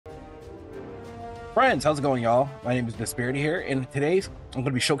Friends, how's it going, y'all? My name is DisBearity here, and today's I'm going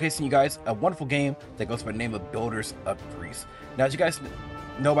to be showcasing you guys a wonderful game that goes by the name of Builders of Greece. Now, as you guys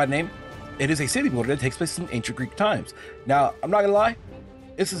know by name, it is a city builder that takes place in ancient Greek times. Now, I'm not gonna lie,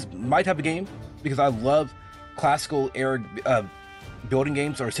 this is my type of game because I love classical era building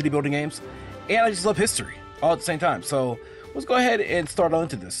games or city building games, and I just love history all at the same time. So let's go ahead and start on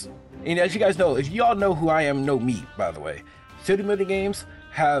into this. And as you guys know, if y'all know who I am, know me, by the way. City building games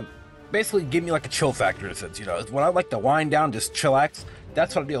have basically give me like a chill factor in a sense, you know. When I like to wind down, just chillax,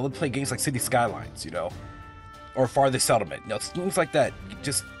 that's what I do. I love to play games like City Skylines, you know, or Farthest Settlement. You know, things like that.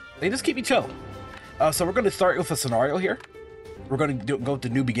 They just keep me chill. So we're going to start with a scenario here. We're going to go to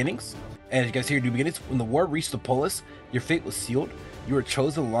New Beginnings. And as you guys hear, New Beginnings, when the war reached the Polis, your fate was sealed. You were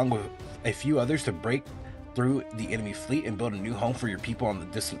chosen along with a few others to break through the enemy fleet and build a new home for your people on the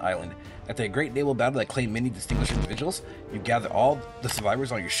distant island. After a great naval battle that claimed many distinguished individuals, you gather all the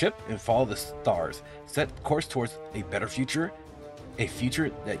survivors on your ship and follow the stars. Set course towards a better future, a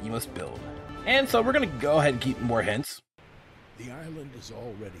future that you must build. And so we're going to go ahead and keep more hints. The island is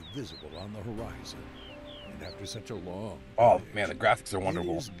already visible on the horizon, and after such a long voyage, man, the graphics are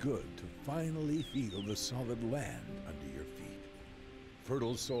wonderful. It is good to finally feel the solid land under your feet.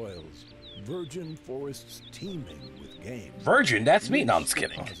 Fertile soils, virgin forests teeming with game. Virgin? That's me. No, I'm just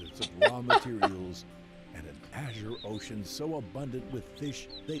kidding. Deposits of raw materials, and an azure ocean so abundant with fish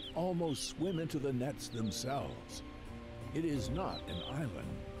they almost swim into the nets themselves. It is not an island,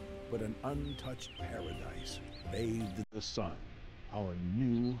 but an untouched paradise, bathed in the sun. Our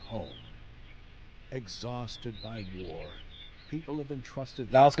new home. Exhausted by war, people have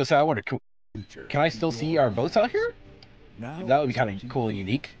entrusted. Now I was gonna say, I wonder, can I still see our boats out here? Now that would be kind of cool and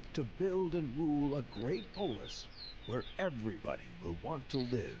unique. To build and rule a great polis where everybody will want to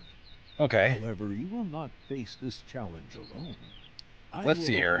live. Okay. However, you will not face this challenge alone. Let's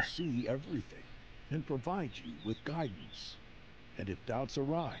see here. I will see everything and provide you with guidance. And if doubts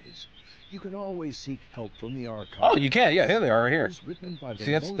arise, you can always seek help from the archive. Oh, you can? Yeah, here they are right here.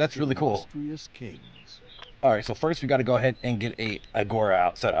 See, that's really cool. Kings. All right, so first we got to go ahead and get a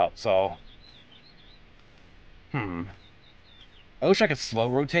agora set out. So, I wish I could slow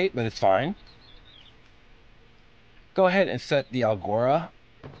rotate, but it's fine. Go ahead and set the agora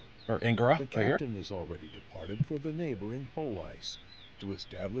or Angora right here. The captain has already departed for the neighboring Polis to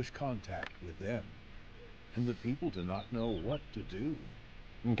establish contact with them, and the people do not know what to do.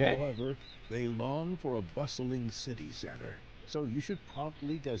 Okay. However, they long for a bustling city center, so you should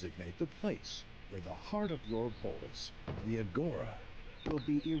promptly designate the place where the heart of your polis, the agora, will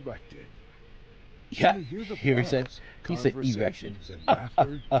be erected. Yeah, here said he said erection. And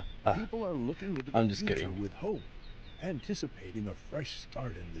laughter, people are looking into I'm the just future kidding. with hope, anticipating a fresh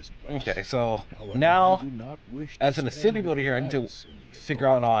start in this place. Okay, so However, now, I do not wish as to an stand city builder here, I need to figure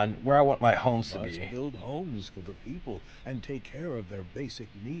out on where I want my homes to must be. build homes for the people and take care of their basic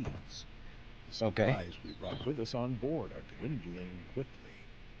needs. The Okay. supplies we brought with us on board are dwindling quickly.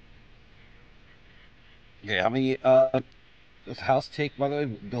 Okay, how many does the house take, by the way?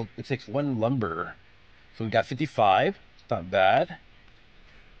 Build, it takes 1 lumber. So we got 55. It's not bad.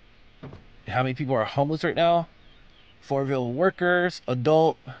 How many people are homeless right now? 4 available workers,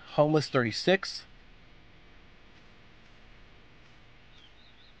 adult, homeless 36.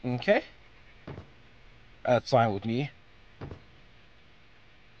 Okay. That's fine with me.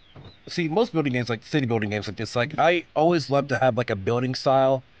 See, most building games, like city building games like this, like I always love to have like a building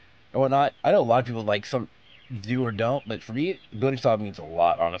style or whatnot. I know a lot of people like some do or don't, but for me, building style means a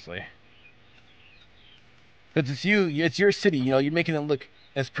lot, honestly. Because it's your city, you know, you're making it look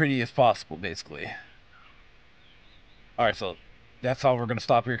as pretty as possible, basically. Alright, so that's how we're going to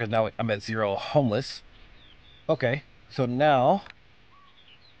stop here, because now I'm at 0 homeless. Okay, so now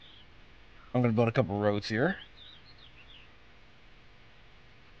I'm going to build a couple roads here.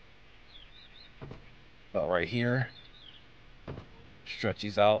 About right here. Stretch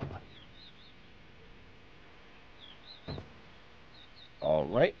these out.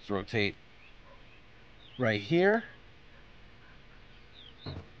 Alright, let's rotate right here.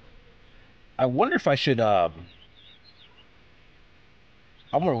 I wonder if I should, I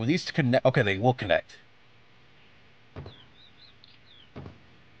wonder, will these connect? Okay, they will connect.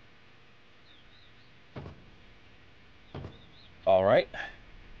 Alright.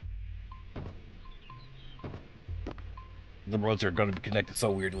 The roads are going to be connected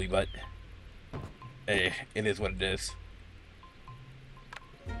so weirdly, but hey, it is what it is.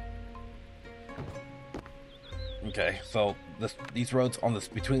 Okay, so these roads on this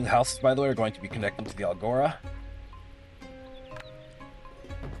between the houses, by the way, are going to be connecting to the agora.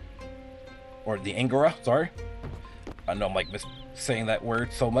 Or the Angora, sorry. I know I'm like saying that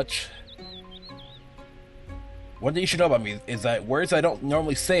word so much. One thing you should know about me is that words I don't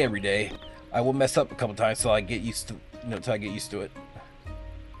normally say every day, I will mess up a couple times till I get used to, till I get used to it.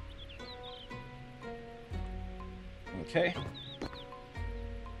 Okay.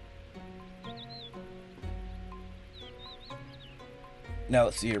 Now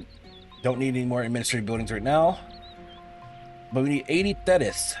let's see here. Don't need any more administrative buildings right now. But we need 80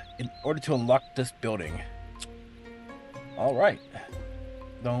 Thetis in order to unlock this building. Alright.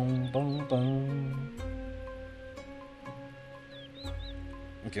 Dun, dun, dun.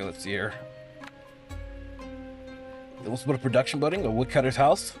 Okay, let's see here. Let's put a production building, a woodcutter's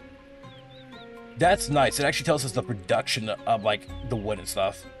house. That's nice. It actually tells us the production of, like, the wood and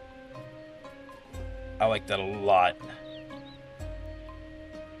stuff. I like that a lot.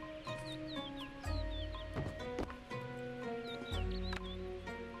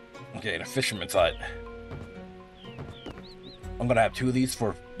 Okay, and a fisherman's hut. I'm gonna have 2 of these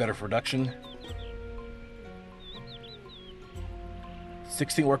for better production.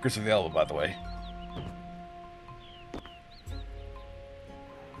 16 workers available, by the way.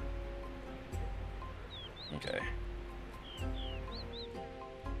 Okay.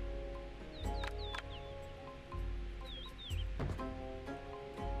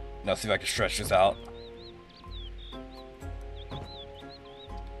 Now see if I can stretch this out.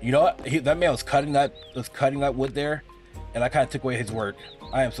 You know what? That man was cutting that wood there, and I kind of took away his work.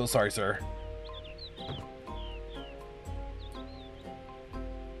 I am so sorry, sir.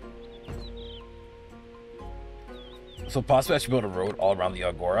 So possibly I should build a road all around the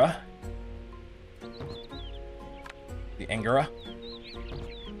Agora. The Angora.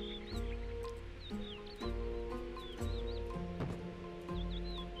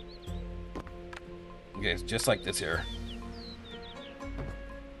 Okay, it's just like this here.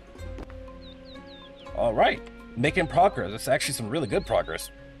 All right, making progress. It's actually some really good progress.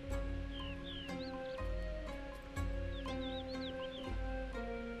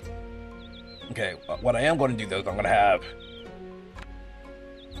 Okay, what I am going to do though is I'm going to have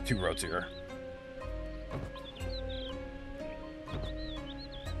 2 roads here.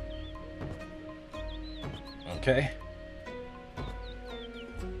 Okay.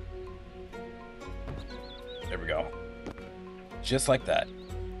 There we go. Just like that.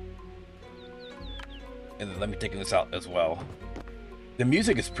 And then let me take this out as well. The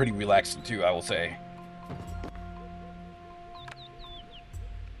music is pretty relaxing too, I will say.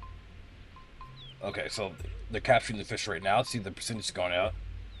 Okay, so they're capturing the fish right now. See the percentage is going out.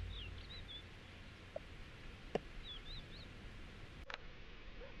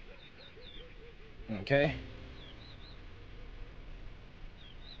 Okay.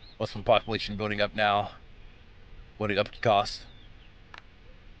 What's some population building up now? What it up to cost?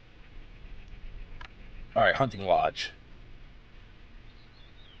 Alright, hunting lodge.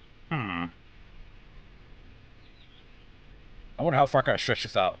 I wonder how far can I stretch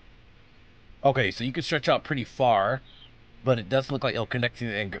this out. Okay, so you can stretch out pretty far, but it does look like it'll connect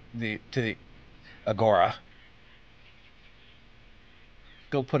to the Agora.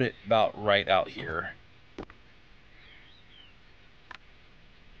 Go put it about right out here.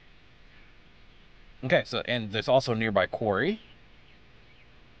 Okay, so and there's also a nearby quarry.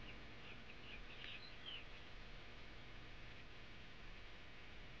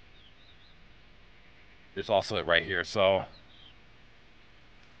 There's also it right here, so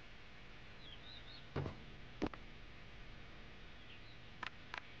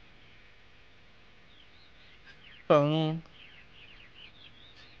boom.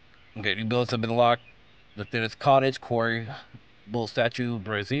 Okay, new builds have been locked. The thinnest cottage, quarry, bull statue,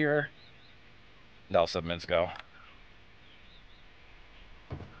 brazier. That was 7 minutes ago.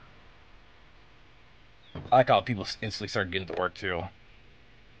 I like how people instantly start getting to work too.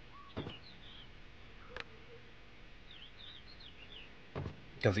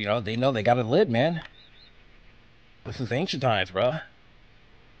 Because, you know they gotta live, man. This is ancient times, bro.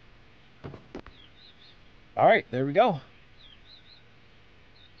 Alright, there we go.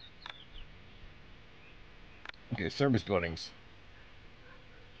 Okay, service buildings.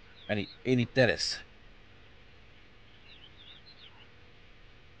 I need 80 Thetis.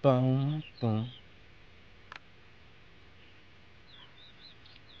 Boom, boom.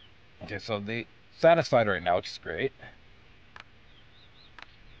 Okay, so they satisfied right now, which is great.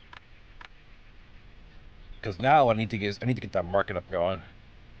 Because now I need to get that market up going.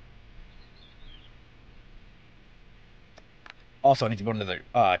 Also, I need to build another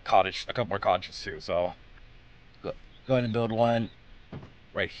cottage, a couple more cottages too. So go ahead and build one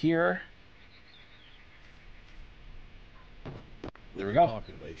right here. There we go.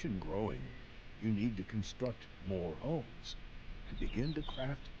 Population growing. You need to construct more homes to begin to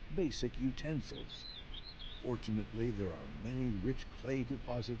craft basic utensils. Fortunately, there are many rich clay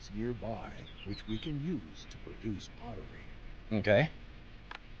deposits nearby, which we can use to produce pottery. Okay.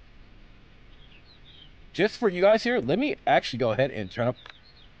 Just for you guys here, let me actually go ahead and turn up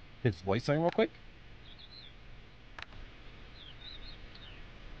his voice line real quick.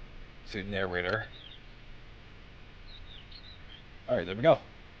 See, narrator. All right, there we go.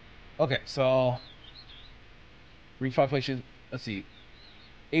 Okay, so reach population. Let's see,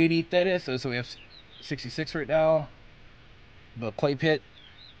 80 that is. So we have 66 right now. The clay pit.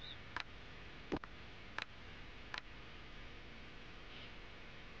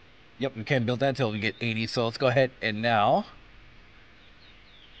 Yep, we can't build that until we get 80. So let's go ahead and now.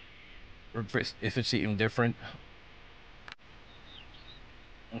 If it's even different.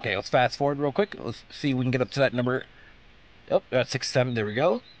 Okay, let's fast forward real quick. Let's see if we can get up to that number. Yep, that's 67. There we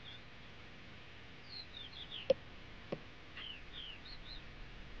go.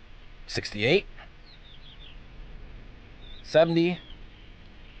 $68. 70.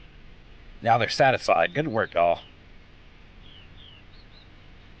 Now they're satisfied. Good work, y'all.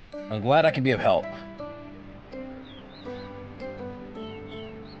 I'm glad I can be of help.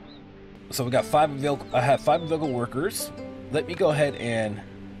 So we got 5 available. I have 5 available workers. Let me go ahead and.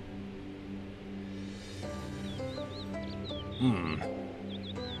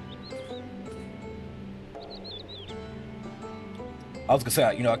 I was gonna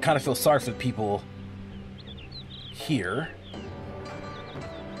say, you know, I kind of feel sorry for the people here,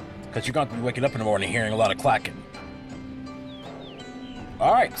 because you're gonna be waking up in the morning hearing a lot of clacking.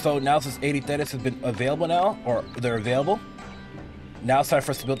 All right, so now since 80 thetas have been available now, or they're available, now it's time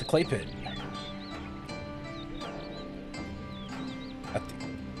for us to build the clay pit.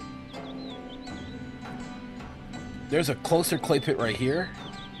 There's a closer clay pit right here.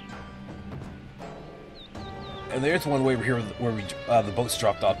 And there's one way over here where we the boats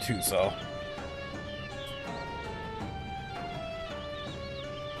dropped off too, so.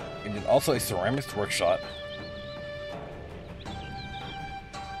 And then also a ceramics workshop.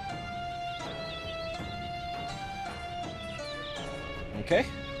 Okay.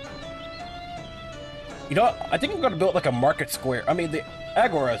 You know what? I think I'm gonna build like a market square. I mean, the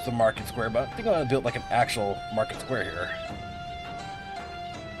Agora is the market square, but I think I'm gonna build like an actual market square here.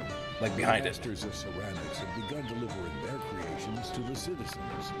 Like behind it. Masters of ceramics have begun delivering their creations to the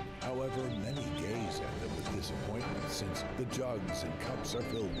citizens. However, many gaze at them with disappointment since the jugs and cups are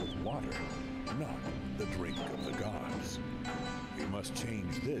filled with water, not the drink of the gods. We must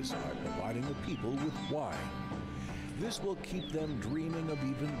change this by providing the people with wine. This will keep them dreaming of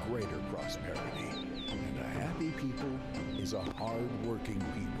even greater prosperity. And a happy people is a hard-working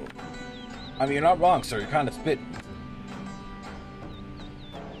people. I mean, you're not wrong, sir. You're kind of spitting.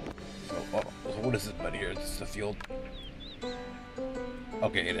 So what is this right here? Is this a field?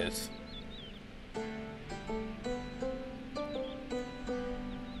 Okay, it is.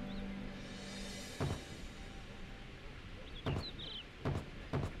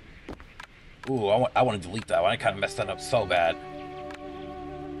 Ooh, I want to delete that one. I kind of messed that up so bad.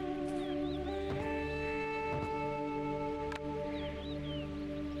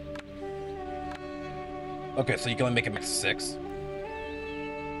 Okay, so you can only make a mix of 6.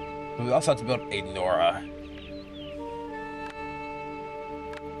 But we also have to build a Nora.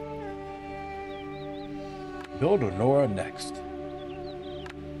 Build a Nora next.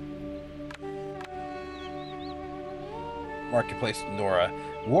 Marketplace Nora.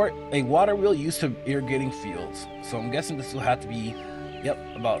 A water wheel used to irrigating fields. So I'm guessing this will have to be, yep,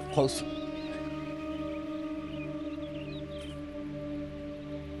 about close.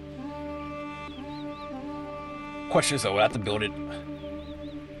 Question is, though, we'll have to build it.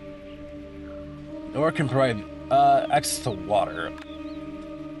 Nora can provide access to water.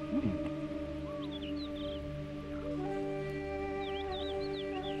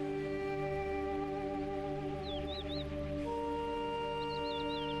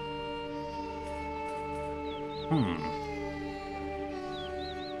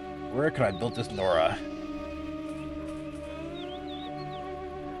 Where can I build this Nora?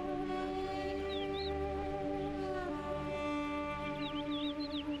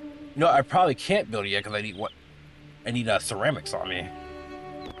 No, I probably can't build it yet because I need what? I need ceramics on me.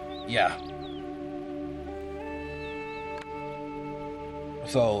 Yeah.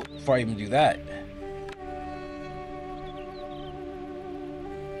 So before I even do that.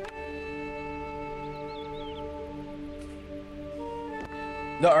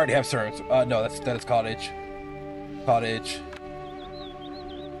 No, I already have ceramics. No, that is cottage. Cottage.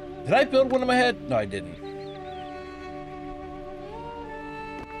 Did I build one in my head? No, I didn't.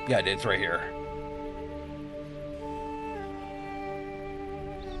 Yeah, I did. It's right here.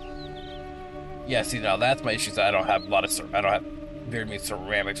 Yeah, see, now that's my issue. I don't have a lot of, I don't have very many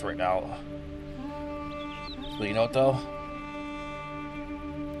ceramics right now. So you know what though?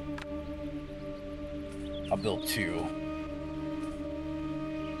 I'll build 2.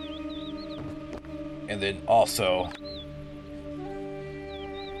 And then also,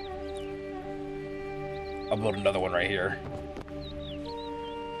 I'll build another one right here.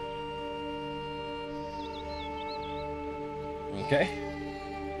 Okay.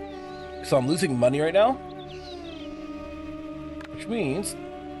 So I'm losing money right now, which means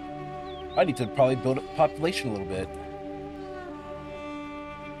I need to probably build up population a little bit.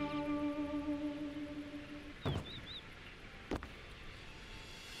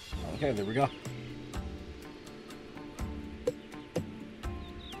 Okay, there we go.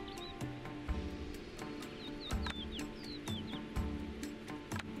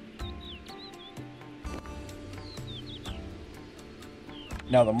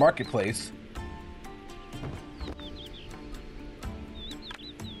 Now the marketplace.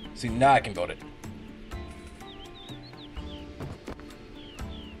 See, now I can build it.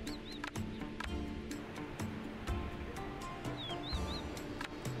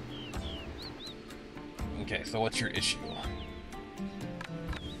 Okay, so what's your issue?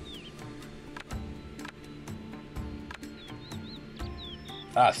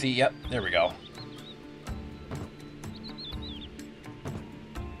 Ah, see, yep, there we go.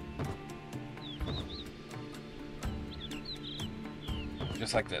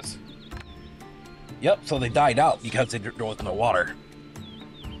 Just like this. Yep, so they died out because there was no water.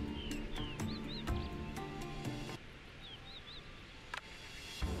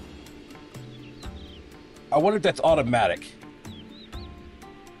 I wonder if that's automatic.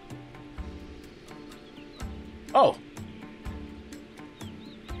 Oh.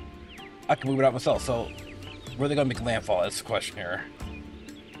 I can move it out myself, so where are they gonna make landfall? That's the question here.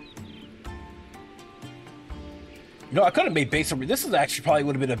 You know, I could have made base over. This is actually probably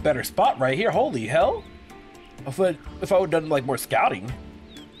would have been a better spot right here. Holy hell! If I would have done like more scouting.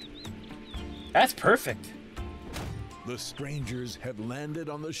 That's perfect. The strangers have landed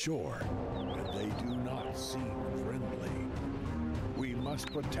on the shore, and they do not seem friendly. We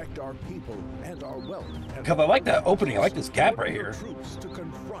must protect our people and our wealth. Because I like that opening. I like this gap right here. Troops to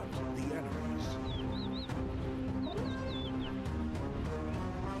confront the enemies.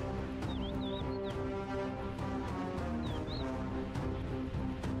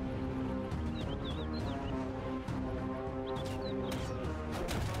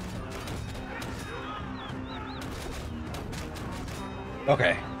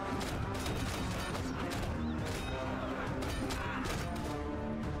 Okay.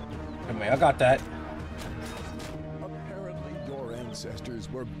 Come on, I got that. Apparently, your ancestors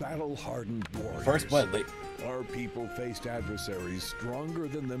were battle-hardened warriors. First blood, like, Our people faced adversaries stronger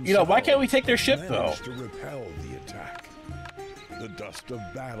than themselves. you know, why can't we take their ship though? Managed to repel the attack. The dust of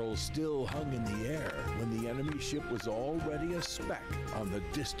battle still hung in the air when the enemy ship was already a speck on the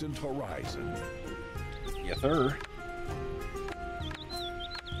distant horizon. Yes, sir.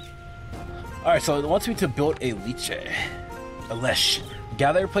 Alright, so it wants me to build a lesh.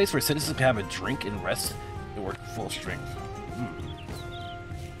 Gather a place where citizens can have a drink and rest and work full strength.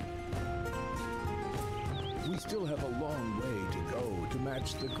 We still have a long way to go to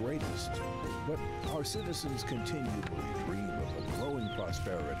match the greatest, but our citizens continually dream of a growing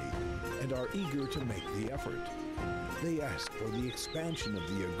prosperity and are eager to make the effort. They ask for the expansion of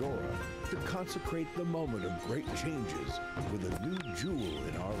the Agora to consecrate the moment of great changes with a new jewel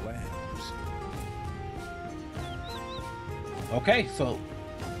in our lands. Okay, so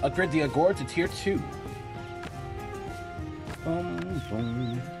upgrade the Agora to tier 2.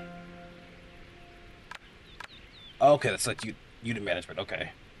 Okay, that's like unit management.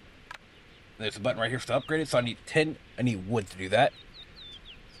 Okay. There's a button right here to upgrade it, so I need 10. I need wood to do that.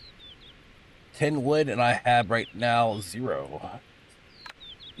 10 wood, and I have right now 0.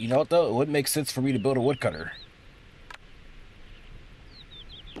 You know what though? It wouldn't make sense for me to build a woodcutter.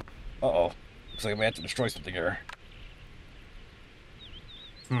 Uh-oh. Looks like I may have to destroy something here.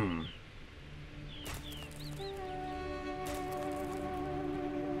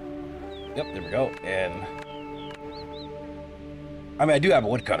 Yep, there we go. And I mean, I do have a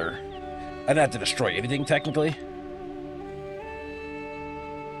woodcutter. I didn't have to destroy anything technically.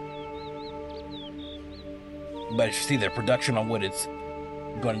 But as you see, the production on wood is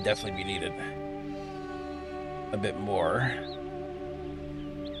going to definitely be needed a bit more.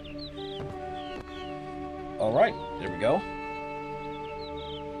 All right, there we go.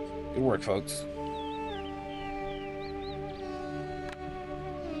 Good work, folks.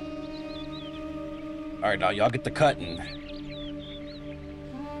 All right, now y'all get the cutting.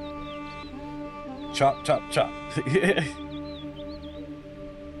 Chop, chop, chop.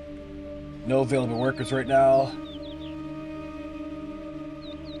 No available workers right now.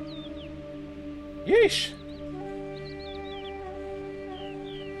 Yeesh.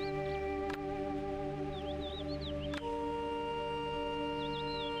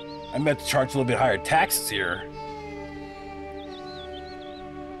 I meant to charge a little bit higher taxes here.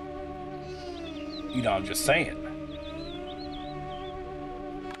 You know, I'm just saying.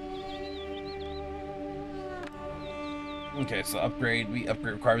 Okay, so upgrade. We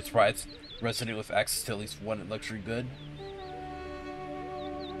upgrade requirements provides resident with access to at least one luxury good.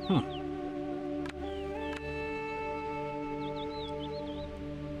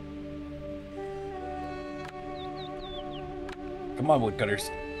 Come on,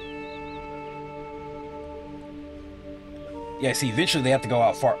 woodcutters. Yeah, see, eventually they have to go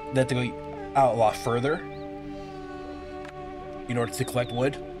out far. They have to go out a lot further in order to collect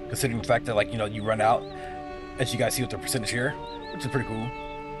wood, considering the fact that, like, you know, you run out, as you guys see with the percentage here, which is pretty cool.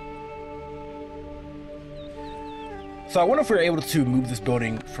 So I wonder if we're able to move this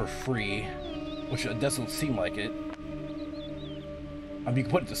building for free, which it doesn't seem like it. I mean, you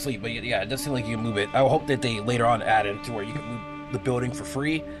can put it to sleep, but yeah, it does seem like you can move it. I hope that they later on add it to where you can move the building for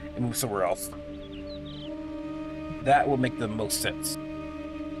free and move somewhere else. That will make the most sense.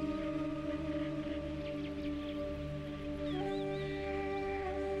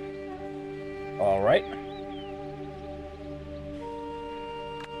 All right.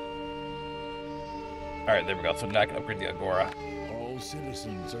 All right, there we go. So now I can upgrade the Agora. All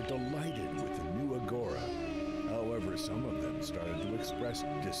citizens are delighted with the new Agora. However, some of them started to express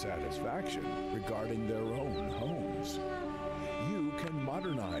dissatisfaction regarding their own homes. You can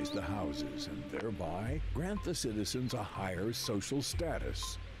modernize the houses and thereby grant the citizens a higher social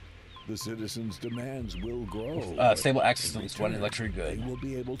status. The citizens' demands will grow. Stable access to at least one luxury good. They will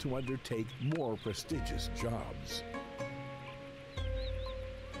be able to undertake more prestigious jobs.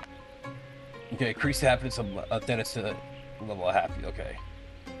 Okay, increase the happiness of status to level of happy. Okay.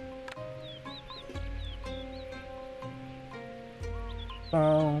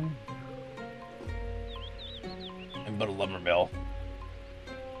 And build a lumber mill.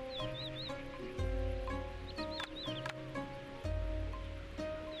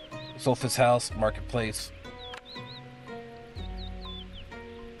 Sulphus House, Marketplace.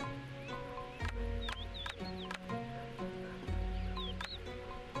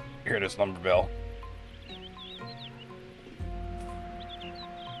 Here it is, lumber mill.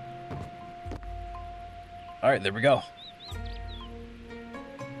 All right, there we go.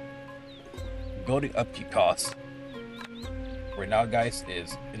 Building upkeep costs right now, guys,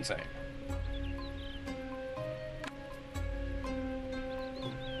 is insane.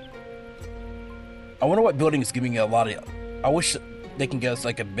 I wonder what building is giving you a lot of. I wish they can give us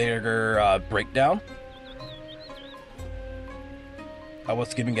like a bigger breakdown. I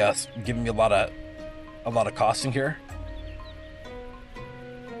was giving me a lot of costing here.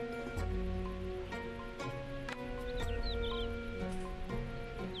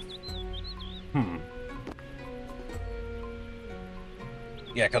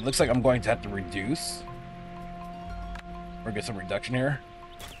 Yeah, because it looks like I'm going to have to reduce or get some reduction here.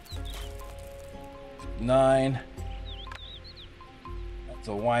 9. That's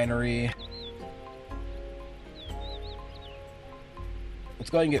a winery. Let's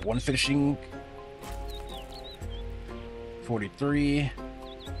go ahead and get one finishing. 43.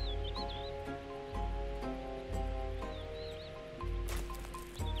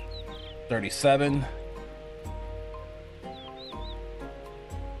 $37.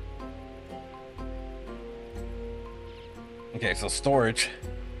 Okay, so storage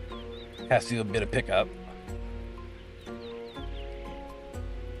has to do a bit of pickup.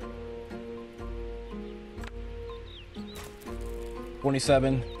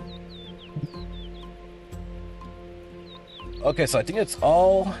 $27. Okay, so I think it's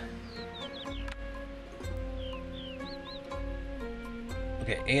all.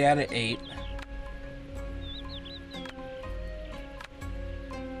 Okay, 8 out of 8.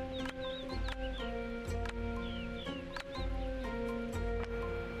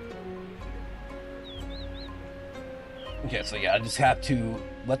 Okay, so yeah, I just have to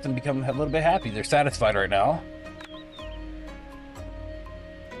let them become a little bit happy. They're satisfied right now.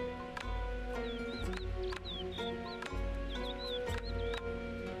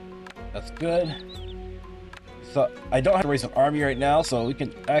 That's good. So I don't have to raise an army right now, so we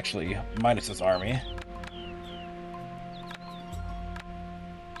can actually minus this army.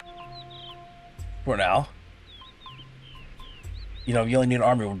 For now. You know, you only need an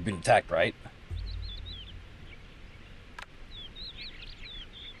army when we're being attacked, right?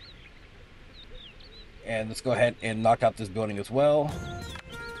 And let's go ahead and knock out this building as well.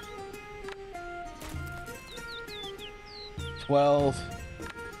 12.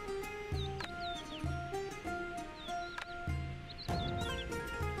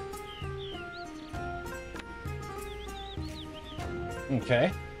 Okay.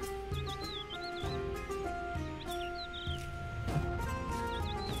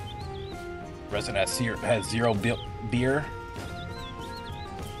 Resident has zero beer.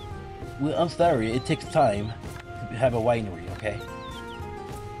 Well, I'm sorry, it takes time to have a winery, okay?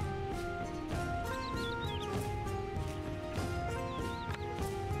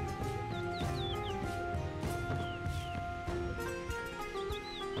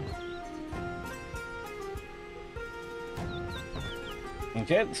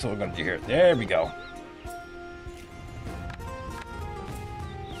 Okay, so we're gonna do here. There we go.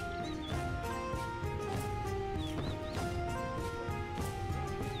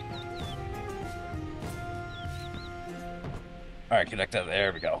 All right, connect that.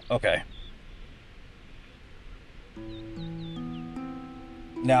 There we go. Okay.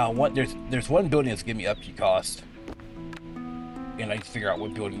 Now, there's one building that's giving me upkeep cost, and I need to figure out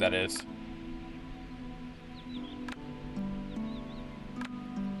what building that is.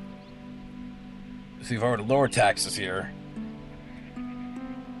 See if I were to lower taxes here.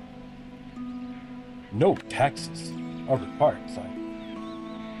 No taxes. Oh, the park side.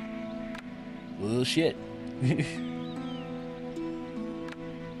 Well, shit.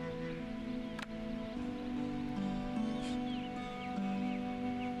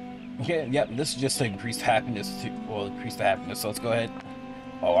 Okay, yep, this is just to increase happiness well, increase the happiness, so let's go ahead.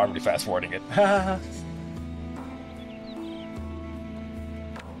 Oh, I'm already fast forwarding it.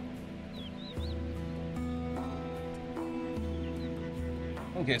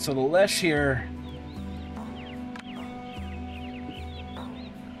 Okay, so the Lesh here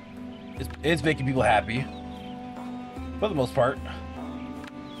is making people happy, for the most part.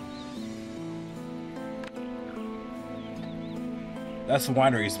 That's the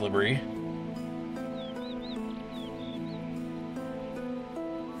winery's livery.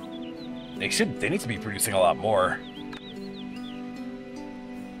 They need to be producing a lot more.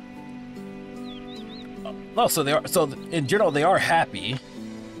 Oh, so they are, so in general they are happy.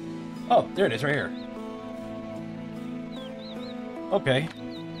 Oh, there it is right here. Okay.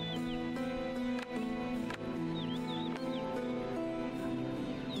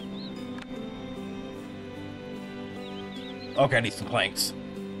 Okay, I need some planks.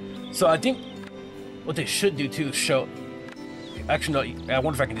 So I think what they should do too is show. Actually, no. I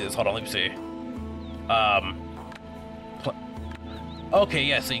wonder if I can do this. Hold on, let me see. Okay,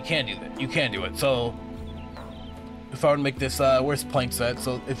 yeah. So you can do that. You can do it. So if I were to make this, where's plank set?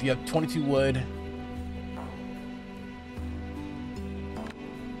 So if you have 22 wood,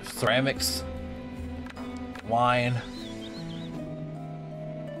 ceramics, wine,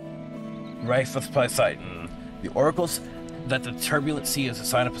 right for supply site. The oracles that the turbulent sea is a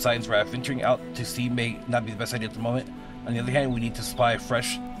sign of Poseidon's wrath. Venturing out to sea may not be the best idea at the moment. On the other hand, we need to supply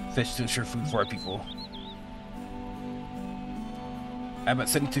fresh fish to ensure food for our people. I bet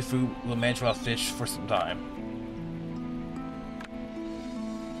 72 food will manage without fish for some time.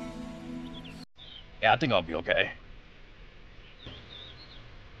 Yeah, I think I'll be okay.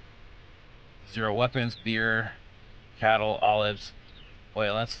 0 weapons, beer, cattle, olives,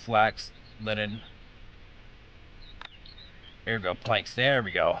 oil, that's flax, linen. Here we go, planks, there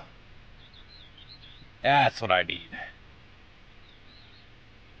we go. That's what I need.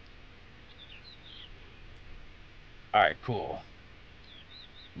 Alright, cool.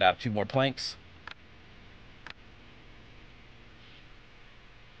 Now I have 2 more planks.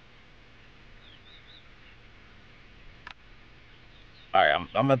 Alright,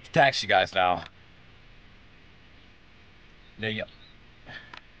 I'm gonna tax you guys now. There you go.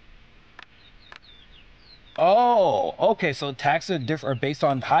 Oh, okay, so taxes are based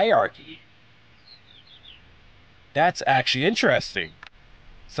on hierarchy. That's actually interesting.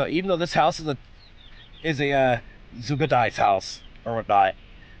 So even though this house is a Zugadai's house or whatnot,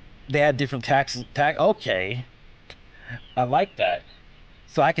 they had different taxes. Okay, I like that.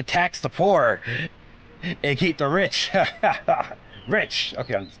 So I could tax the poor and keep the rich. Rich.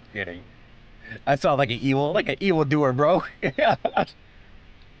 Okay, I'm just kidding. I sound like an evil doer, bro.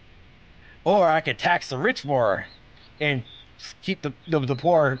 Or I could tax the rich more and keep the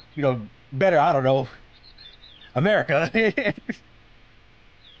poor, you know, better. I don't know. America.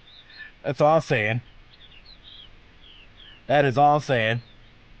 That's all I'm saying. That is all I'm saying.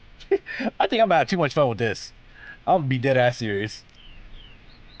 I think I'm having too much fun with this. I'm gonna be dead ass serious.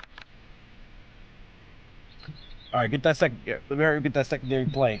 All right, get that secondary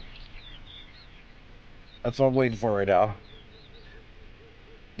plank. That's what I'm waiting for right now.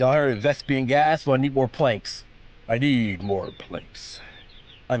 Y'all heard of Vespian gas? Well, I need more planks. I need more planks.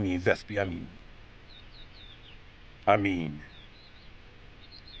 I mean, Vespi, I mean.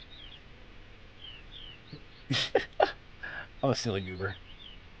 I'm a silly goober.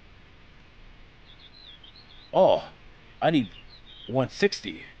 Oh, I need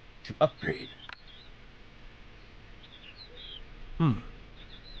 160 to upgrade.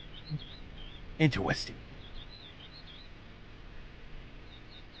 Interesting.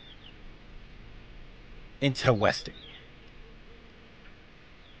 Interesting.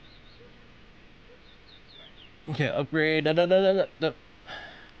 Okay, upgrade. Da, da, da, da, da.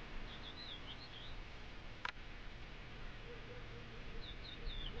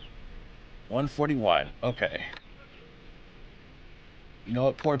 $141. Okay. You know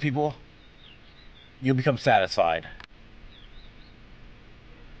what, poor people? You'll become satisfied.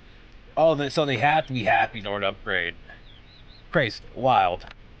 Oh, so they have to be happy in order to upgrade. Crazy. Wild.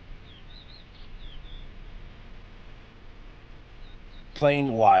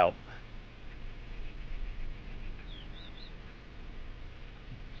 Plain wild.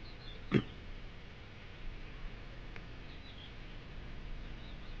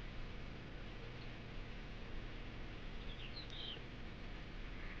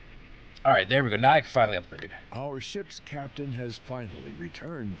 All right, there we go. Now I can finally upgrade. Our ship's captain has finally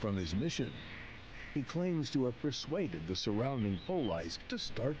returned from his mission. He claims to have persuaded the surrounding Polis to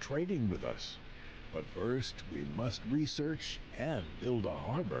start trading with us. But first, we must research and build a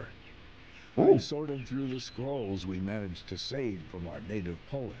harbor. I'm sorting through the scrolls we managed to save from our native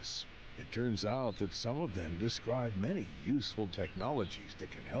Polis. It turns out that some of them describe many useful technologies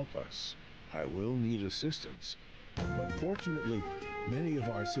that can help us. I will need assistance. But fortunately, many of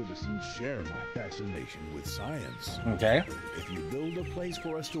our citizens share my fascination with science. Okay. If you build a place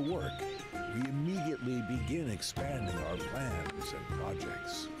for us to work, we immediately begin expanding our plans and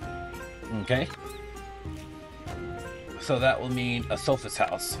projects. Okay. So that will mean a Sophist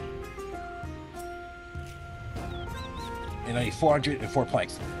house. And I need 404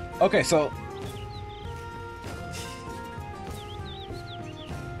 planks. Okay, so...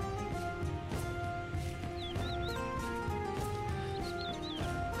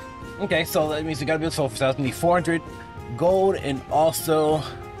 Okay, so that means we gotta build a Sophist house. We need 400 gold and also...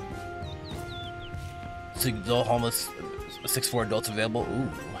 adult homeless, 6 adults available. Ooh.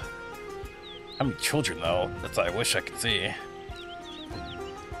 How many children though? That's what I wish I could see.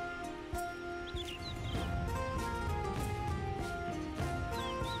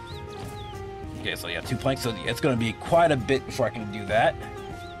 Okay, so yeah, 2 planks. So it's gonna be quite a bit before I can do that.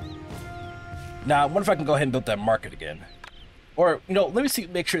 Now, what if I can go ahead and build that market again? Or, you know, let me see,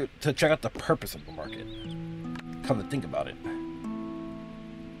 make sure to check out the purpose of the market. Come to think about it.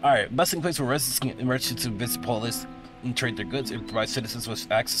 Alright, bustling place where residents can merchants who visit Polis and trade their goods and provide citizens with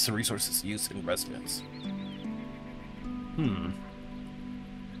access to resources used in residence.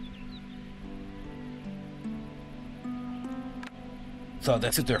 So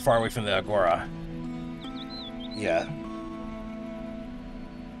that's if they're far away from the Agora. Yeah.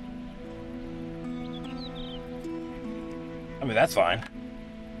 I mean, that's fine.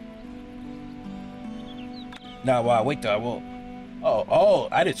 Now, wait, though, I will... Oh,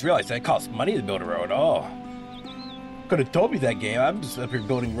 I didn't realize that it costs money to build a road. Oh. Could have told me that game. I'm just up here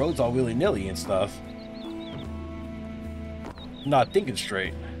building roads all willy-nilly and stuff. Not thinking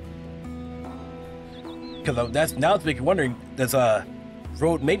straight. Because that's now it's making me wondering, does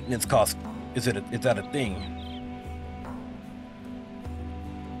road maintenance cost, is that a thing?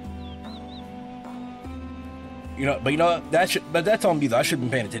 You know, but you know, that's on me though. I should have been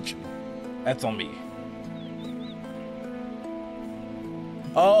paying attention. That's on me.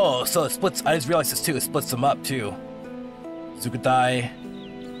 Oh, so it splits. I just realized this too. It splits them up too. Zukatai,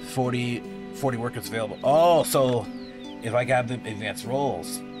 40 workers available. Oh, so if I have them advanced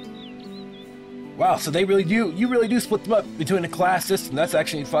roles. Wow, so they really do. You really do split them up between a class system. That's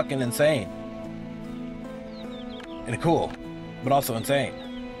actually fucking insane. And cool, but also insane.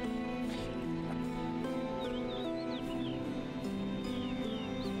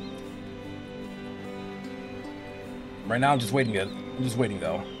 Right now, I'm just waiting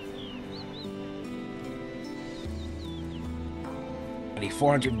though. I need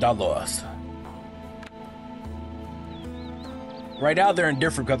 $400. Right now, they're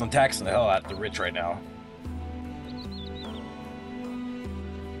indifferent because I'm taxing the hell out of the rich right now.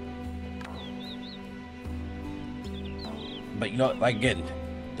 But you know, like again,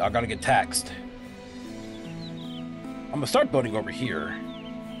 I gotta get taxed. I'm gonna start building over here.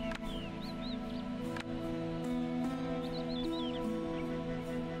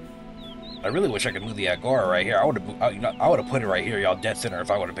 I really wish I could move the Agora right here. I would have, you know, I would have put it right here, y'all, dead center,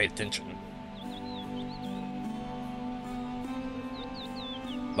 if I would have paid attention.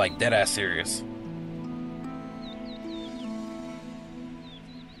 Like dead ass serious.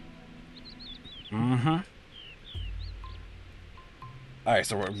 Mm-hmm. All right,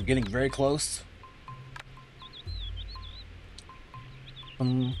 so we're getting very close.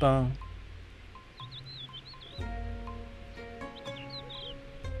 Bum, bum.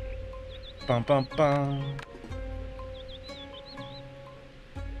 Bum, bum, bum.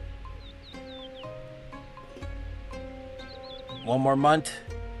 One more month.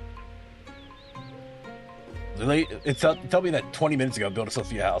 Tell me that 20 minutes ago, build a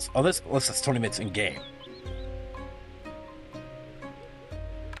Sophia house. Oh, this is 20 minutes in game.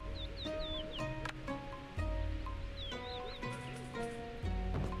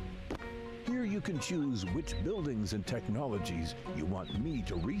 Here you can choose which buildings and technologies you want me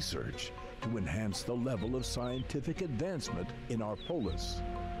to research to enhance the level of scientific advancement in our polis.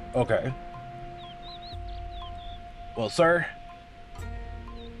 Okay. Well, sir.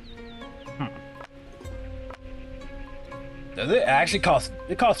 Does it actually cost?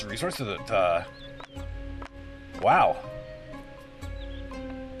 It costs resources to. Wow.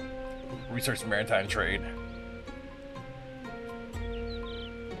 Research maritime trade.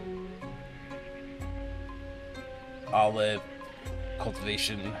 Olive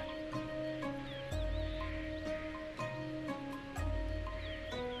cultivation.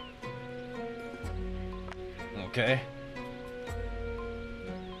 Okay.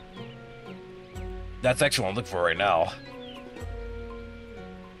 That's actually what I'm looking for right now.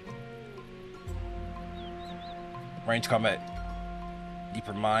 Range combat,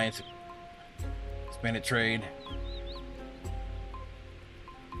 deeper mines, expanded trade,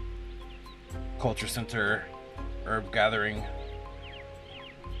 culture center, herb gathering.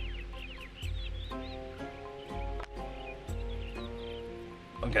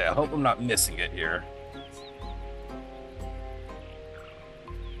 Okay, I hope I'm not missing it here.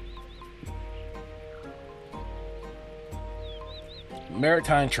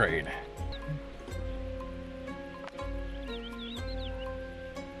 Maritime trade.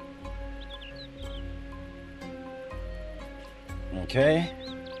 Okay.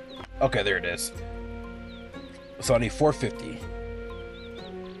 Okay, there it is. So I need 450.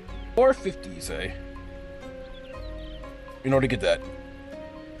 450, you say? In order to get that.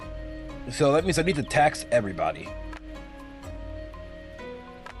 So that means I need to tax everybody.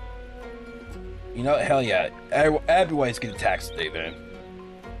 You know, hell yeah. Everybody's getting taxed today, then.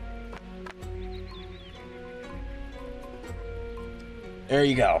 There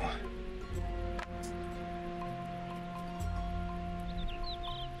you go.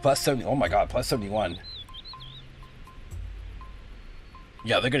 Plus 70. Oh my god, plus 71.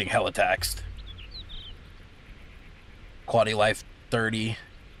 Yeah, they're getting hella taxed. Quality of life 30.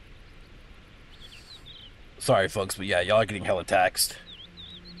 Sorry, folks, but yeah, y'all are getting hella taxed.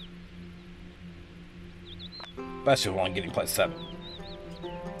 Especially one getting plus 7.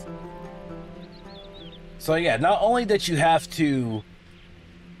 So yeah, not only that you have to,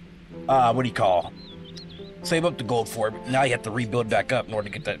 what do you call? Save up the gold for it, but now you have to rebuild back up in order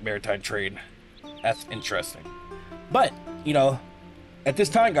to get that maritime trade. That's interesting. But, you know, at this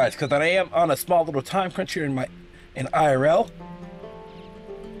time, guys, because I am on a small little time crunch here in IRL,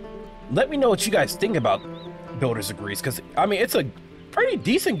 let me know what you guys think about Builders of Greece, because, I mean, it's a pretty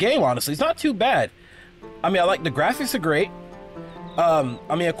decent game, honestly. It's not too bad. I mean, I like the graphics are great.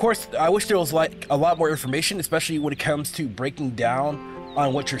 I mean, of course, I wish there was, like, a lot more information, especially when it comes to breaking down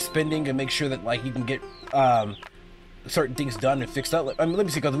on what you're spending and make sure that, like, you can get certain things done and fixed up. I mean, let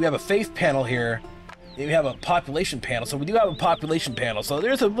me see, because we have a faith panel here. We have a population panel, so we do have a population panel. So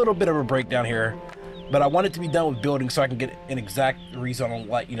there's a little bit of a breakdown here, but I want it to be done with building so I can get an exact reason on,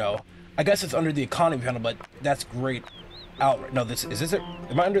 like, you know, I guess it's under the economy panel, but that's great out. No, is this it?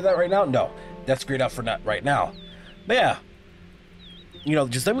 Am I under that right now? No, that's great out for not right now. But yeah, you know,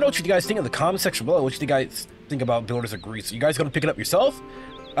 just let me know what you guys think in the comment section below. What you guys think about Builders of Greece? Are you guys gonna pick it up yourself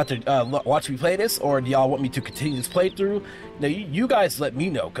after watch me play this, or do y'all want me to continue this playthrough? Now, you guys let me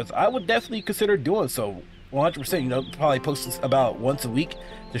know, because I would definitely consider doing so 100%. You know, probably post this about once a week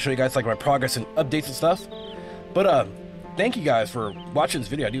to show you guys, like, my progress and updates and stuff. But thank you guys for watching this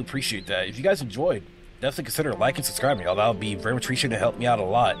video. I do appreciate that. If you guys enjoyed, definitely consider liking and subscribing, y'all. That would be very much appreciated. Help me out a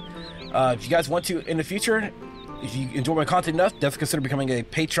lot. If you guys want to in the future, if you enjoy my content enough, definitely consider becoming a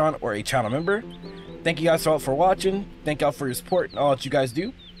Patreon or a channel member. Thank you guys all for watching. Thank y'all for your support and all that you guys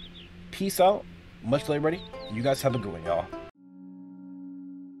do. Peace out. Much love, everybody. You guys have a good one, y'all.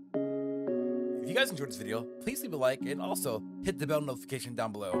 If you guys enjoyed this video, please leave a like and also hit the bell notification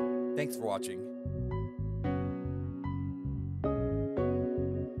down below. Thanks for watching.